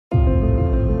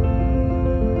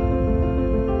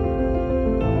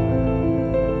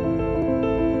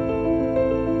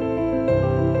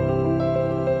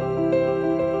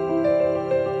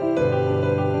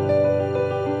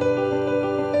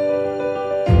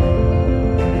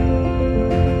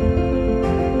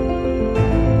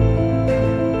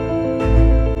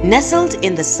Nestled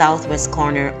in the southwest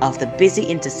corner of the busy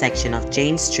intersection of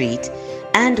James Street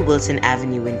and Wilson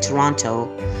Avenue in Toronto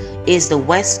is the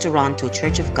West Toronto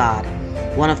Church of God,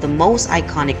 one of the most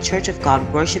iconic Church of God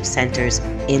worship centers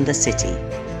in the city.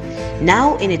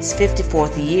 Now in its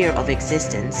 54th year of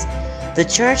existence, the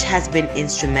church has been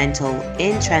instrumental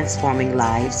in transforming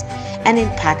lives and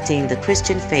impacting the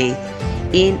Christian faith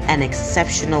in an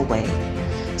exceptional way.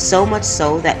 So much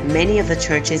so that many of the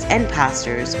churches and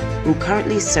pastors who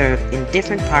currently serve in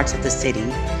different parts of the city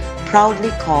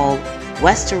proudly call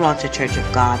West Toronto Church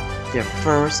of God their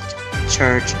first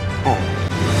church home.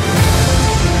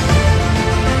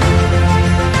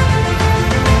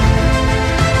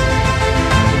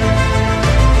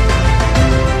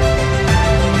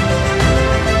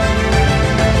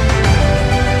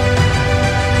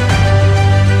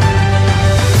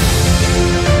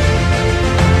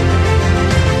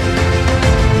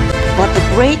 But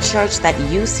the great church that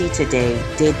you see today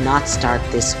did not start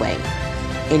this way.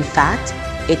 In fact,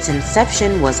 its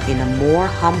inception was in a more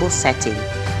humble setting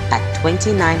at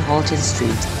 29 Halton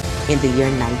Street in the year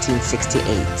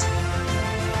 1968.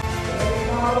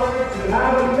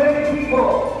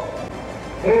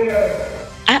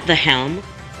 At the helm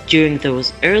during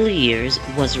those early years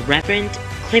was Reverend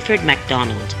Clifford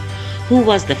McDonald, who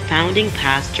was the founding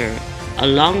pastor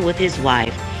along with his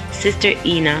wife, Sister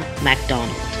Ina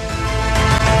McDonald.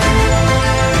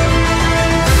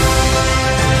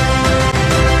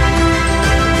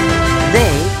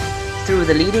 They, through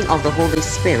the leading of the Holy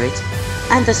Spirit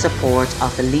and the support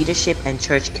of the leadership and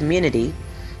church community,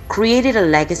 created a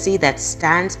legacy that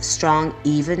stands strong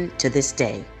even to this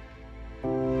day.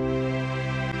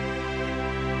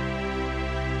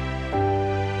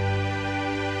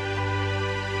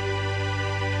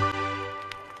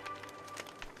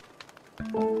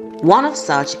 One of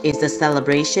such is the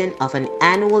celebration of an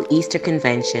annual Easter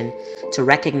convention to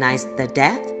recognize the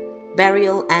death,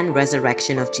 burial, and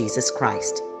resurrection of Jesus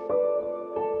Christ.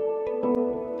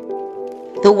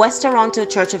 The West Toronto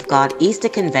Church of God Easter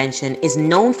Convention is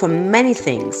known for many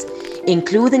things,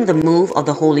 including the move of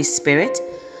the Holy Spirit,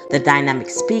 the dynamic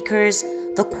speakers,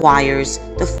 the choirs,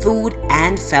 the food,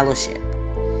 and fellowship.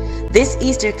 This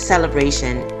Easter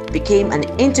celebration became an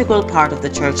integral part of the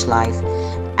church life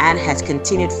and has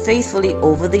continued faithfully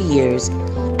over the years,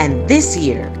 and this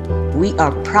year we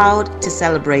are proud to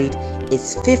celebrate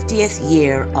its 50th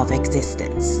year of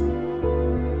existence.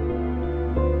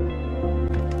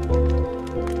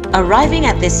 Arriving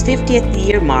at this 50th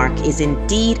year mark is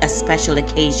indeed a special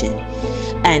occasion,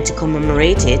 and to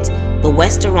commemorate it, the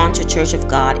West Toronto Church of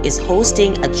God is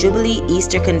hosting a Jubilee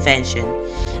Easter Convention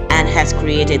and has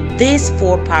created this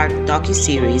 4-part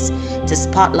docu-series to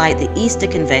spotlight the Easter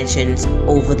conventions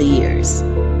over the years.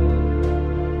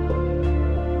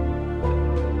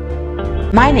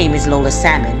 My name is Lola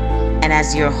Salmon, and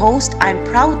as your host, I'm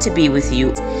proud to be with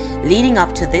you leading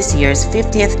up to this year's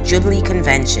 50th Jubilee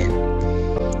Convention.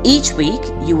 Each week,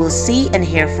 you will see and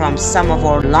hear from some of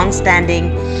our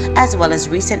long-standing as well as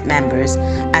recent members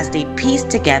as they piece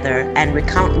together and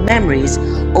recount memories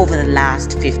over the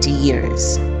last 50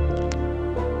 years.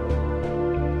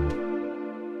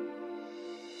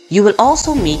 You will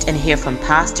also meet and hear from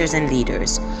pastors and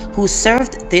leaders who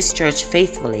served this church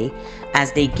faithfully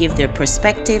as they give their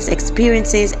perspectives,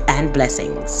 experiences, and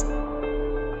blessings.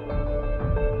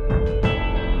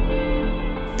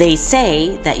 They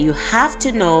say that you have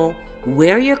to know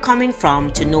where you're coming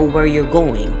from to know where you're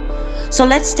going. So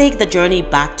let's take the journey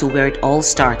back to where it all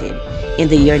started in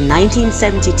the year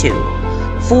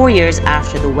 1972, 4 years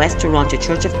after the West Toronto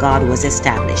Church of God was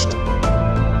established.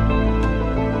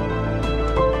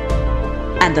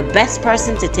 And the best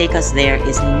person to take us there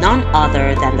is none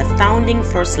other than the founding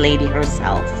First Lady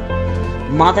herself,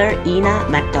 Mother Ina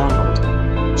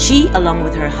McDonald. She, along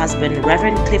with her husband,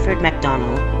 Reverend Clifford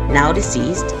McDonald, now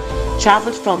deceased,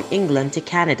 traveled from England to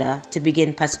Canada to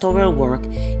begin pastoral work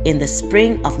in the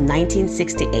spring of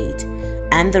 1968,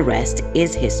 and the rest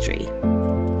is history.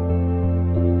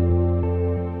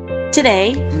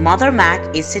 Today, Mother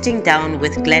Mac is sitting down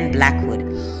with Glenn Blackwood,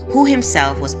 who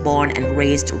himself was born and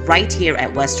raised right here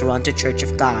at West Toronto Church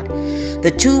of God.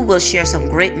 The two will share some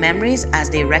great memories as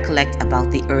they recollect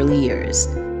about the early years.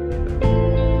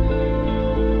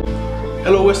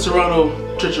 Hello West Toronto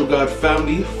Church of God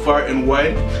family, far and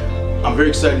wide. I'm very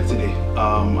excited today.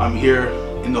 I'm here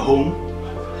in the home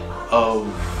of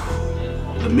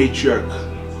the matriarch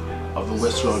of the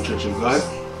West Toronto Church of God.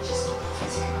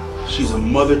 She's a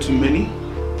mother to many,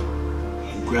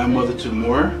 grandmother to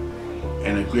more,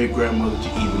 and a great-grandmother to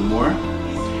even more.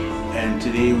 And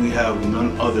today we have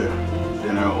none other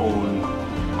than our own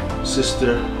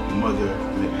Sister Mother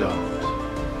McDonald.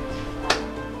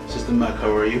 Pastor Mac,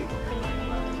 how are you?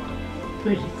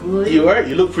 Pretty good. You are?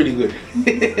 You look pretty good.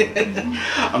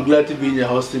 I'm glad to be in your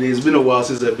house today. It's been a while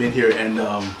since I've been here, and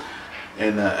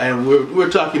we're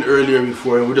talking earlier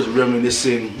before, and we're just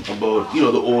reminiscing about the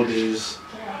old days,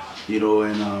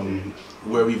 and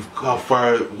how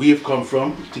far we've come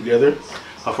from together,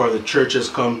 how far the church has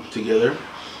come together.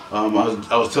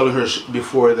 I was telling her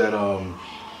before that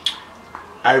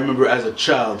I remember as a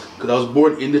child, because I was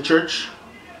born in the church,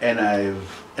 and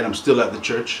I'm still at the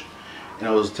church. And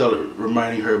I was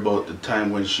reminding her about the time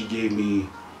when she gave me,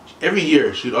 every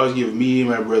year, she'd always give me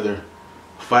and my brother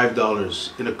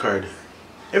 $5 in a card.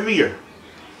 Every year.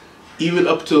 Even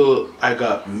up till I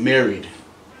got married.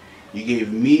 You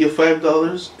gave me a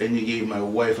 $5 and you gave my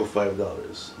wife a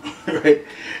 $5. Right?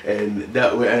 And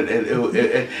that way, and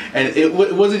it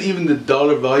wasn't even the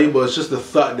dollar value, but it's just the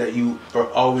thought that you are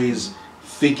always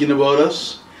thinking about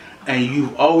us. And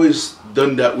you've always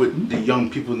done that with the young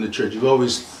people in the church. You've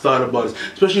always thought about us,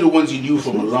 especially the ones you knew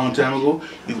from a long time ago.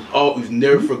 You've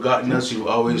never forgotten us. You've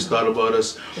always thought about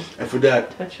us, and for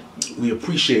that, we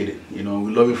appreciate it. We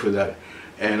love you for that.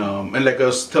 And like I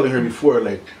was telling her before,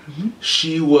 like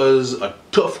she was a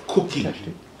tough cookie.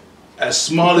 As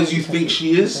small as you think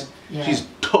she is, she's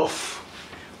tough.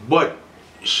 But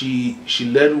she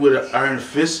led with an iron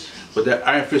fist, but that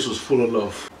iron fist was full of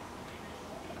love.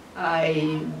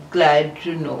 I'm glad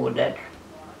to know that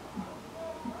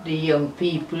the young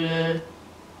people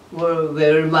were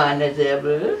very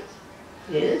manageable,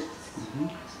 yes,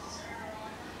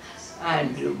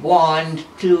 and want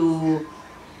to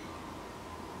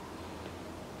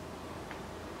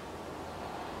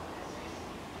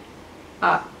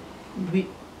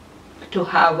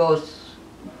have us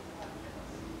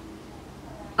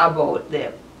about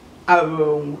them,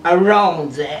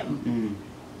 around them.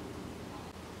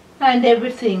 And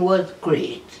everything was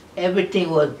great. Everything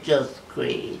was just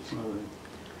great.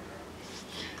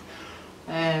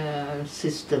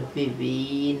 Sister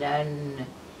Vivian and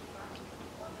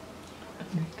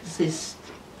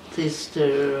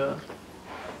Sister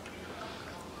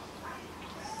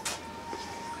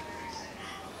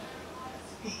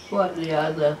what the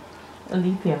other?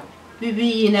 Alethea.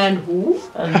 Vivian and who?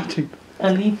 Alethea.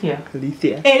 Elisa,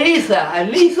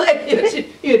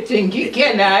 you think you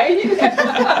can hide?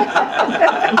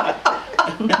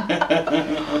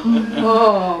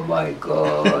 Oh my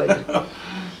God.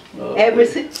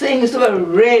 Things were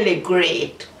really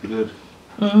great. Good.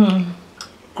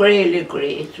 Really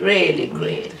great, really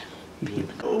great. The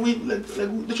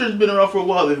church has been around for a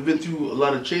while. They've been through a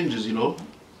lot of changes, and a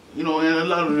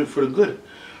lot of it for the good,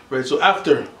 right? So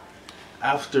after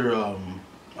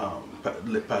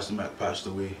Pastor Mac passed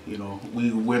away,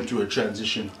 we went through a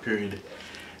transition period,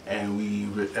 and we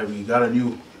got a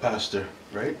new pastor,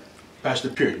 right? Pastor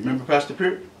Peart. Remember Pastor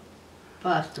Peart?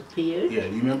 Pastor Peart? Yeah,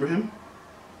 do you remember him?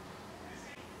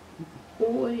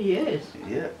 Oh yes.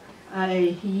 Yeah.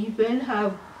 I even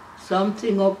have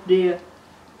something up there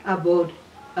about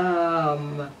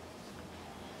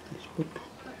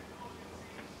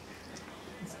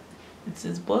It's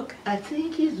his book? I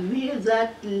think it's where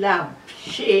that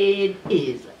lampshade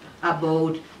is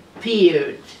about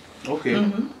Peart. Okay.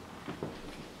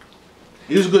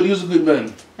 He was good. He was a good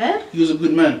man. Huh? He was a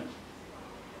good man.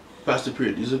 Pastor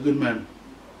Peart. He's a good man.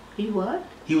 He what?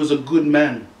 He was a good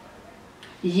man.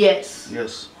 Yes.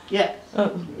 Yes. Yes.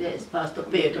 Yes. Pastor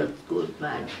Peart was a good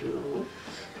man too.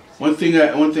 One thing I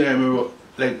remember,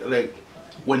 like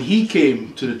when he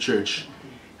came to the church,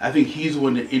 I think he's the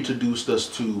one that introduced us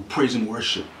to praise and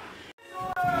worship.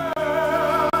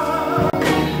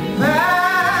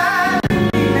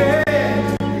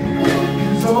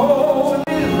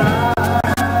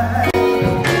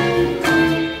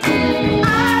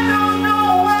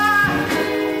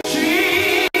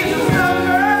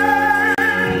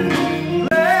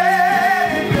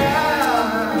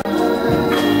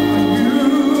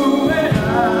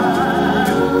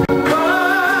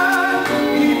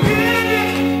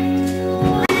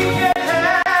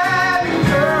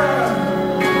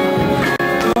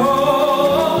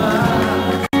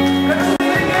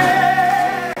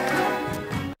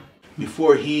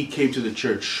 Before he came to the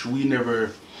church, we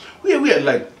had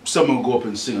like someone go up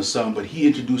and sing a song, but he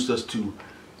introduced us to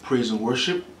praise and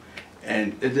worship,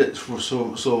 and we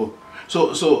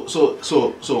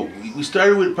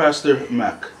started with Pastor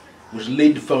Mac, which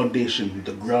laid the foundation,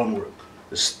 the groundwork,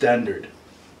 the standard.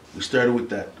 We started with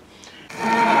that.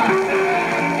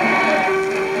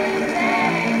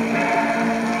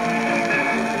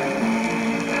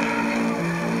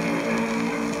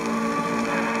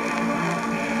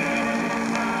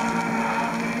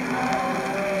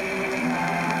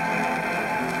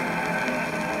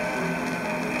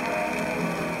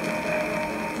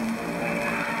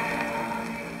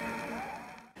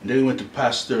 then we went to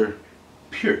Pastor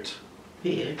Peart.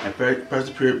 Here. And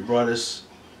Pastor Peart brought us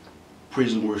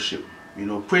praise and worship. You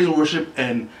know, praise and worship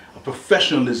and a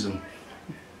professionalism.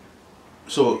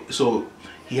 So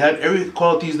he had every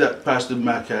qualities that Pastor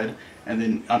Mac had, and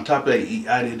then on top of that he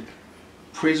added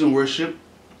praise and worship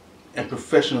and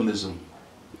professionalism.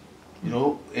 You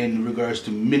know, in regards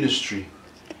to ministry.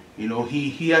 You know,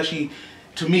 he actually,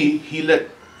 to me, he let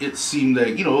it seem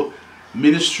like, you know,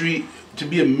 ministry, to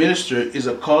be a minister is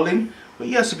a calling, but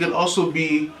yes, it can also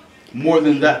be more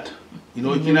than that. You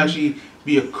know, it can actually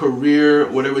be a career,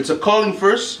 whatever. It's a calling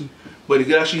first, but it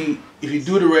can actually, if you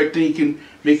do the right thing, you can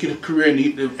make it a career,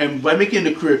 and by making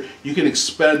it a career, you can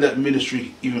expand that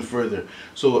ministry even further.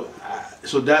 So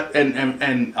that,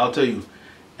 and I'll tell you,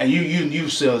 and you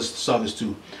saw this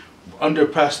too. Under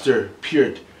Pastor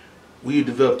Peart, we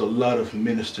developed a lot of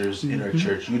ministers in our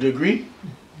church. You'd agree?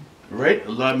 Right?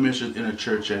 A lot of ministers in our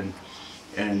church, and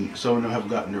some of them have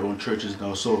gotten their own churches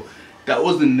now. So that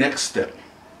was the next step.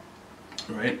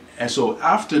 Right? And so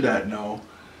after that now,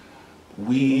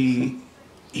 he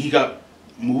got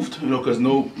moved, you know, because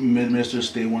no ministers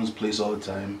stay in one's place all the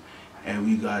time. And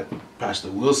we got Pastor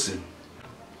Wilson.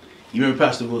 You remember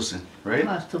Pastor Wilson, right?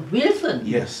 Pastor Wilson?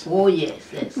 Yes. Oh,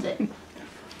 yes.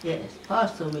 Yes,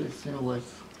 Pastor Wilson was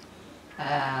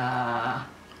a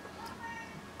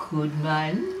good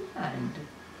man,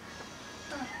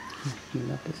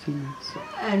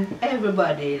 and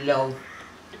everybody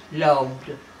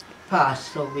loved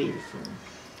Pastor Wilson.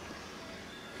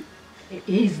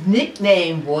 His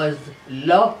nickname was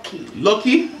Lucky.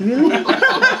 Lucky?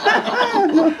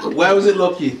 Why was it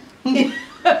Lucky?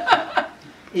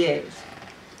 Yes.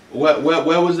 Why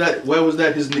was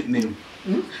that his nickname?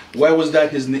 Why was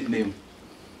that his nickname?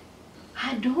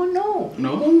 I don't know.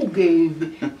 No? Who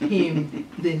gave him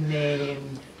the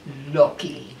name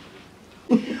Lucky?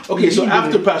 Okay, so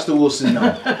after Pastor Wilson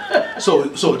now, so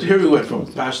here we went from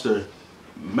Pastor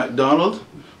McDonald,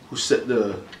 who set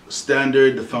the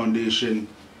standard, the foundation,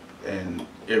 and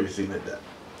everything like that.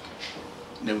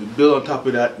 Then we build on top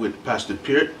of that with Pastor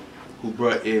Peart, who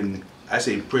brought in, I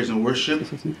say, praise and worship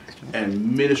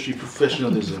and ministry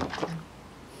professionalism.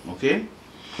 Okay?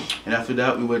 And after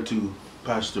that we went to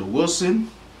Pastor Wilson,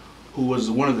 who was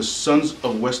one of the sons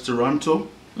of West Toronto.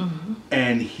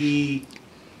 And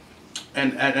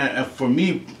and for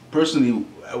me personally,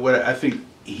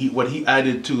 what he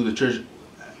added to the church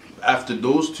after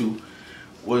those two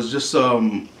was just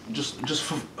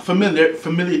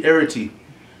familiarity.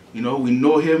 You know, we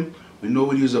know him, we know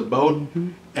what he was about,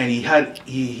 and he had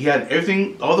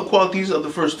everything, all the qualities of the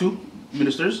first two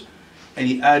ministers, and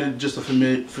he added just a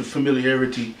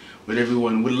familiarity with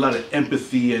everyone, with a lot of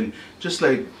empathy, and just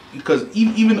like, because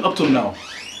even up till now,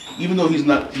 even though he's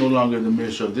no longer the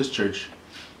minister of this church,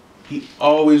 he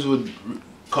always would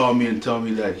call me and tell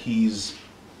me that he's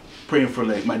praying for,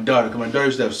 like, my daughter, because my daughter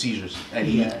used to have seizures, and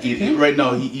right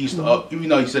now he used to, even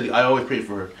though he said I always pray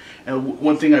for her. And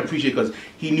one thing I appreciate, because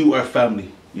he knew our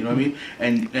family, you know what I mean,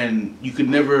 and you could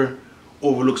never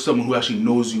overlook someone who actually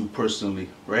knows you personally,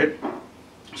 right?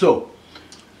 So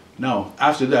now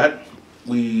after that,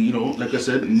 we, you know, like I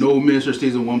said, no minister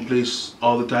stays in one place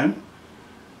all the time.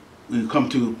 We come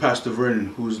to Pastor Vernon,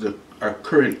 who's our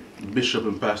current bishop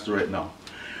and pastor right now.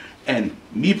 And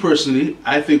me personally,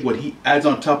 I think what he adds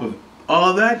on top of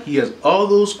all that, he has all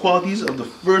those qualities of the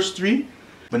first three,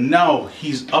 but now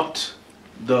he's upped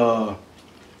the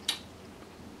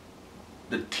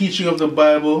teaching of the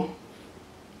Bible,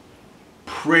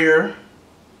 prayer,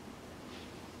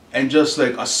 and just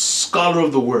like a scholar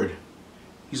of the word.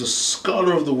 He's a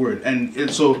scholar of the word, and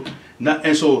so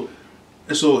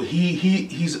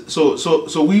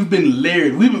we've been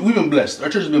layered. We've been blessed. Our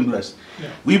church has been blessed.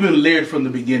 Yeah. We've been layered from the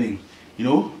beginning, you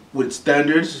know, with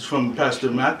standards from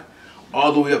Pastor Mac,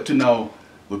 all the way up to now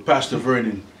with Pastor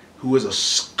Vernon, who is a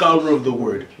scholar of the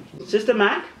word. Sister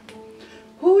Mac,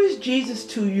 who is Jesus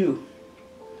to you?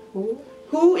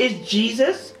 Who is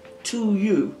Jesus to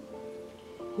you?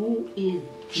 Who is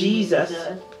Jesus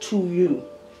to you?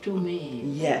 To me?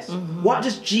 Yes. What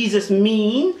does Jesus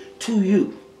mean to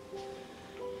you?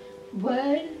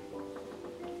 Well,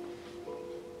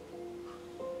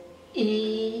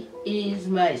 he is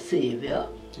my Savior.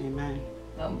 Amen.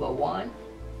 Number one.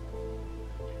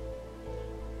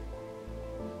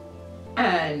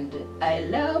 And I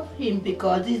love him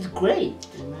because he's great.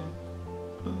 Amen.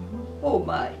 Oh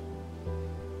my.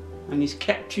 And he's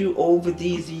kept you over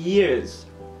these years.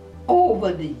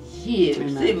 Over the years.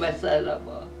 Amen. Say my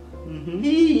salama.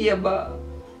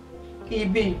 He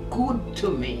been good to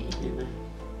me. Amen.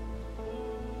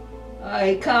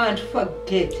 I can't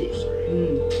forget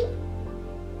it.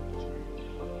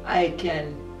 I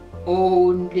can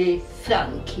only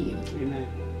thank Him. Amen.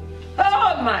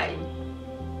 Oh my!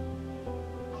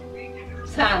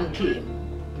 Thank Him.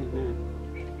 Amen.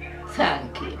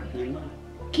 Thank Him. Amen.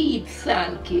 Keep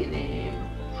thanking Him.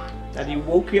 That He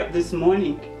woke you up this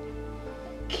morning.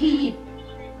 Keep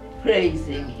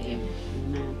praising Him.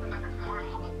 Amen.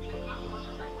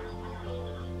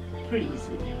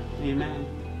 Praising Him. Amen.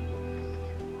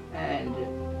 And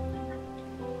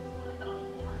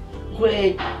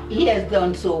great, He has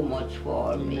done so much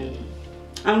for me.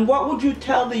 And what would you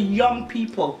tell the young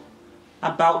people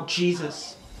about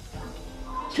Jesus?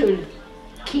 To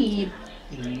keep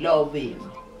loving.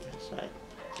 That's right.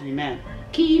 Amen.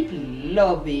 Keep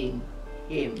loving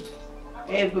Him.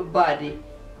 Everybody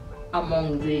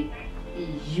among the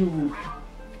youth,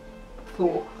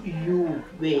 for you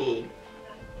way.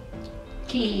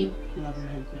 Keep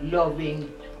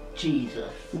loving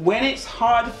Jesus. When it's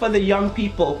hard for the young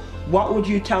people, what would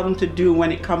you tell them to do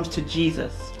when it comes to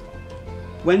Jesus?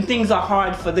 When things are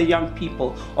hard for the young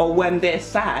people, or when they're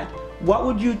sad, what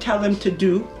would you tell them to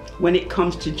do when it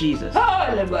comes to Jesus?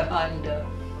 Hallelujah.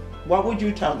 What would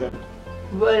you tell them?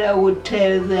 Well, I would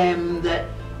tell them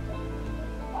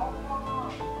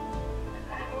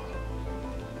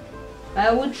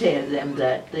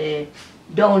that they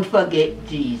don't forget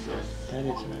Jesus. That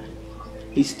is right.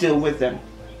 He's still with them.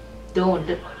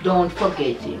 Don't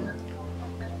forget Him.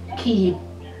 Keep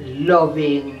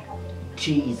loving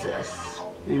Jesus.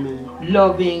 Amen.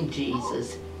 Loving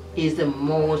Jesus is the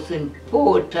most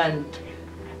important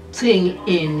thing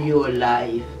in your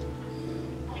life.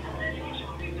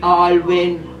 All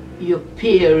when your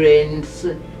parents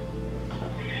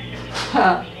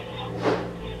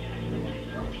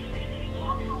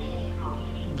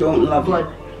Don't love him.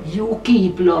 but you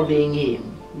keep loving Him.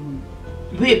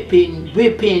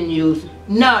 Whipping you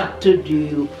not to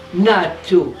do, not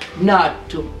to.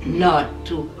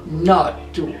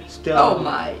 Still. Oh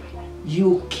my,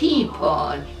 you keep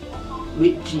on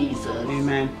with Jesus.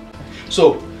 Amen.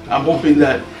 So I'm hoping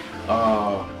that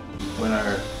when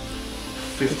our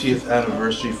 50th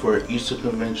anniversary for our Easter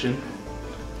convention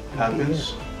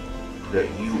happens, that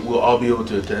you will all be able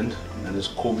to attend and this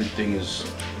COVID thing is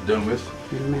done with.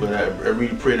 Amen. But I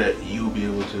really pray that you'll be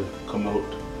able to come out.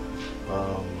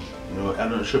 You know,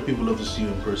 I'm sure people love to see you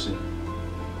in person.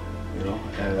 You know,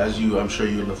 and as you, I'm sure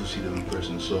you'd love to see them in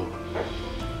person. So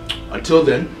until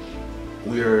then,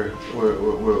 we're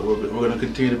going to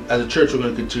continue to, as a church, we're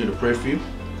going to continue to pray for you,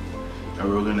 and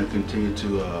we're going to continue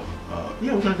to we're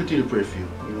going to continue to pray for you.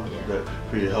 You know, that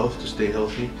for your health, to stay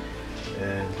healthy,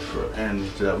 and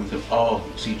that we can all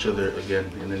see each other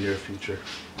again in the near future.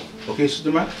 Okay,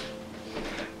 Sister Mac?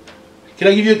 Can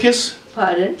I give you a kiss?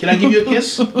 Pardon? Can I give you a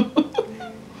kiss?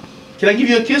 Can I give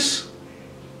you a kiss?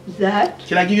 That?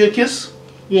 Can I give you a kiss?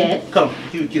 Yes. Come,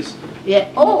 give you a kiss. Yeah.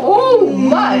 Oh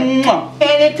my. Mwah.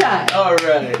 Anytime. All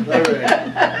right.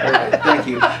 Thank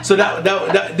you. So that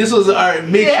this was our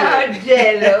They are matriarch.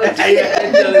 jealous. I'm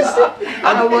jealous.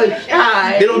 I was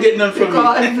shy. They don't get none from me.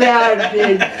 Because they are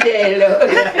jealous.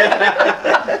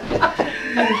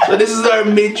 So this is our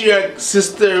matriarch,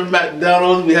 Sister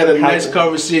McDonald. We had a nice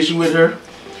conversation with her,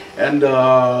 and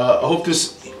I hope to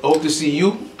see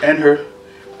you and her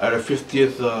at our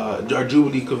 50th our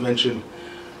Jubilee convention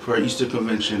for our Easter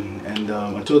convention. And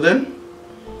until then,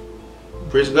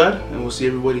 praise God, and we'll see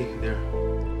everybody there.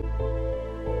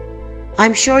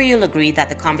 I'm sure you'll agree that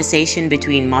the conversation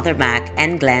between Mother Mac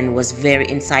and Glenn was very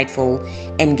insightful,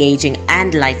 engaging,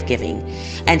 and life-giving.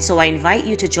 And so I invite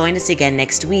you to join us again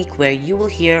next week, where you will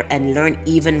hear and learn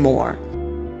even more.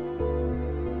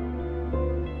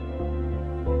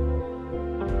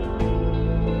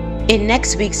 In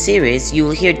next week's series, you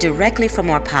will hear directly from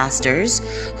our pastors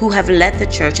who have led the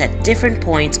church at different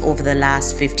points over the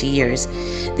last 50 years.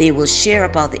 They will share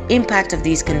about the impact of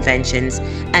these conventions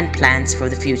and plans for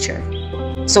the future.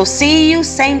 So see you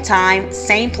same time,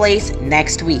 same place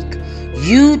next week.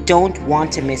 You don't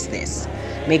want to miss this.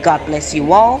 May God bless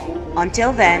you all.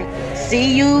 Until then,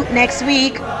 see you next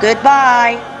week.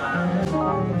 Goodbye.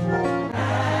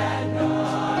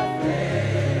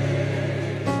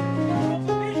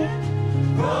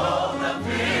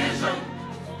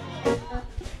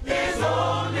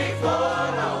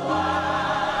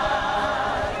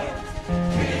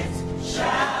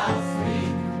 Shall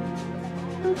speak.